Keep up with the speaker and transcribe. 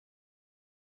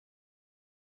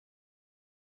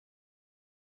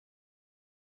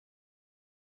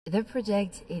The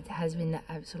project, it has been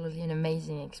absolutely an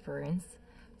amazing experience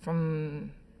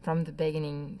from the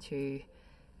beginning to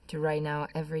right now.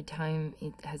 Every time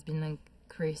it has been like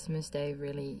Christmas Day,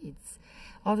 really. It's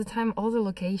all the time, all the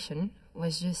location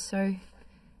was just so,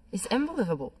 it's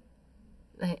unbelievable.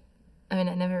 Like, I mean,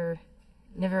 I never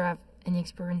have any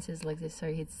experiences like this, so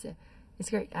it's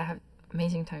great. I have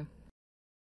amazing time.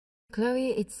 Chloe,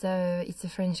 it's a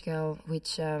French girl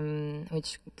which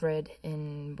bred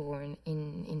and born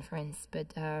in France,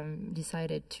 but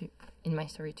decided to, in my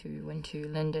story, to went to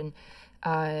London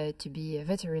to be a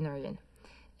veterinarian,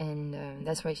 and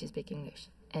that's why she speaks English.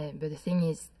 But the thing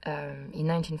is, in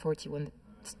 1940, when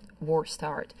the war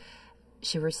started,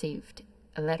 she received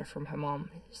a letter from her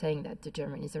mom saying that the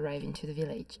German is arriving to the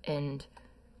village, and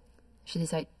she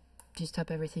decided to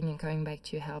stop everything and going back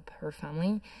to help her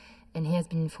family. And it has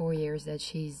been 4 years that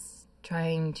she's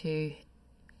trying to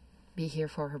be here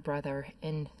for her brother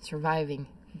and surviving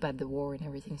by the war and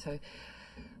everything. So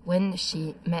when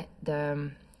she met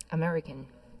the American,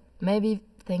 maybe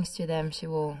thanks to them, she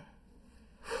will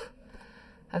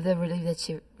have the relief that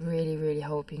she really, really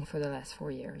hoping for the last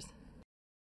 4 years.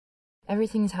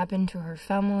 Everything's happened to her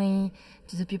family,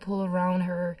 to the people around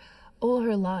her. All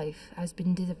her life has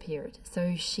been disappeared.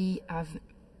 So she have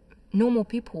normal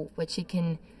people where she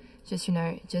can just, you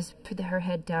know, just put her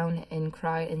head down and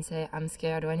cry and say, I'm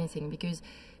scared or anything. Because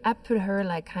I put her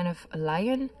like kind of a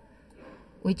lion,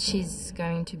 which is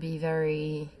going to be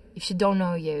very, if she don't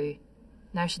know you,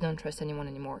 now she don't trust anyone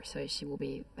anymore. So she will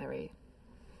be very,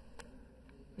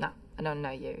 no, I don't know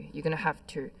you. You're going to have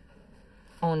to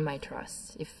own my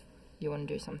trust if you want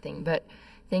to do something. But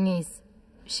thing is,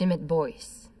 she met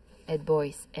boys,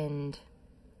 and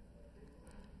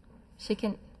she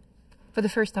can, for the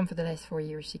first time for the last 4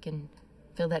 years, she can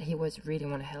feel that he was really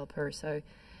want to help her. So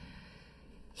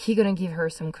he gonna give her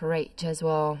some courage as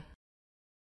well.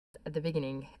 At the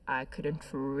beginning, I couldn't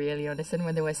really understand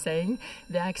what they were saying.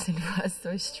 The accent was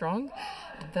so strong,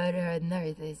 but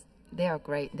no, they are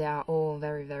great. They are all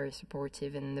very, very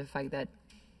supportive, and the fact that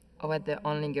I was the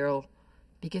only girl,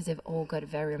 because they've all got a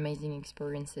very amazing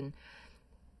experience, and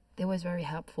they was very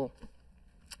helpful.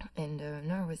 And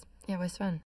no, it was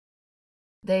fun.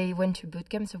 They went to boot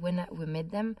camp, so when we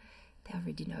met them, they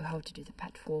already know how to do the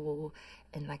patrol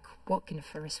and like walk in the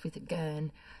forest with a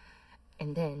gun.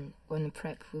 And then when we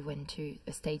prep, we went to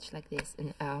a stage like this,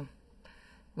 and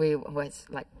we was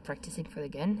like practicing for the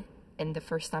gun. And the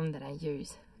first time that I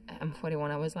used M41,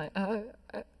 I was like,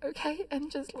 okay, and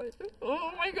just like,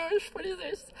 oh my gosh, what is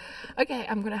this? Okay,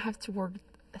 I'm gonna have to work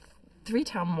 3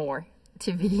 times more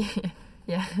to be,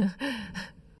 yeah.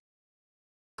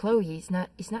 Chloe is not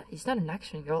an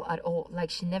action girl at all. Like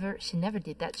she never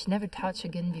did that. She never touched a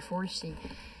gun before.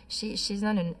 She's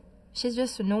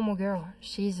just a normal girl.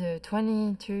 She's a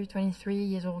 22, 23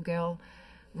 years old girl,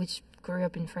 which grew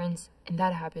up in France, and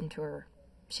that happened to her.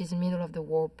 She's in the middle of the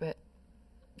war, but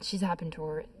she's happened to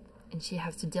her, and she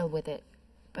has to deal with it.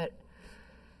 But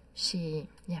she's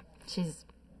a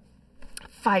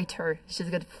fighter. She's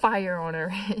got fire on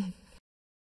her.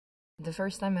 The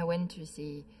first time I went to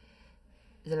see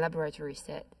the laboratory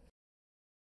set,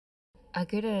 I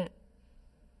couldn't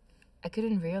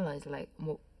realize like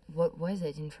what was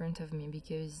it in front of me,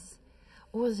 because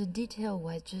all the detail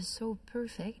was just so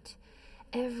perfect.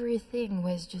 Everything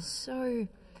was just so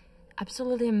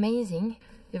absolutely amazing.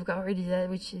 You've got already that,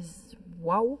 which is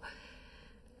wow.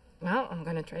 Well, I'm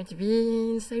gonna try to be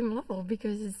in the same level,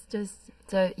 because it's just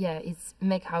so, yeah, it's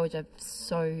make our job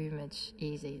so much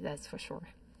easy, that's for sure.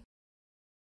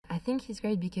 I think he's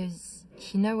great because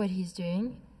he knows what he's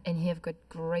doing, and he have got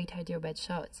great idea about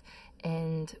shots.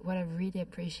 And what I really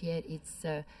appreciate is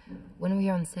when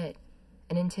we're on set,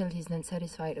 and until he's not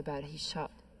satisfied about his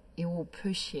shot, he will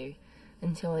push you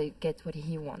until he gets what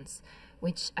he wants,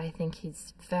 which I think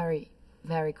is very,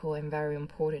 very cool and very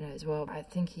important as well. I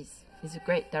think he's a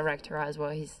great director as well.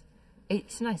 He's a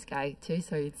nice guy too,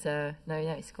 so it's no,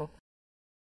 it's cool.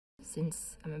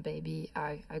 Since I'm a baby,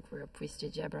 I grew up with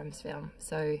J.J. Abrams film,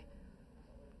 so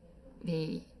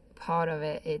the part of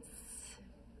it,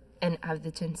 and have the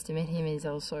chance to meet him is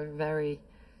also very,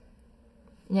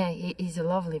 yeah, he's a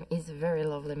very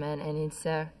lovely man, and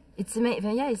it's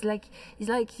amazing. Yeah, it's like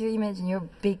you imagine your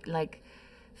big like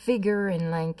figure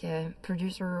and like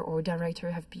producer or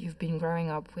director you've been growing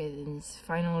up with, and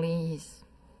he's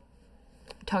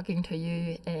talking to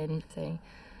you and saying,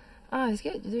 oh, it's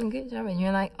good, you're doing a good job, and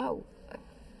you're like, oh,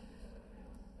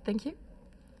 thank you,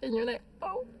 and you're like,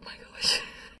 oh my gosh.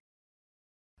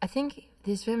 I think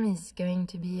this film is going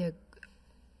to be a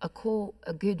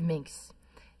good mix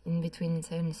in between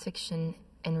science fiction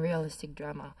and realistic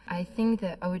drama. I think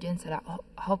the audience that I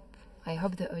hope I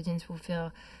hope the audience will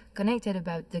feel connected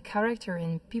about the character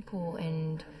and people,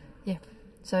 and yeah.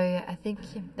 So I think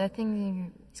that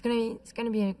thing it's gonna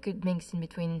be a good mix in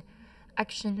between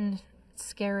action,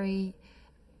 scary,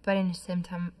 but at the same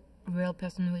time real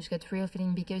person who's got real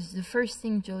feeling, because the first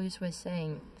thing Julius was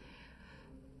saying,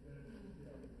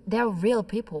 they are real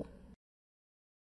people.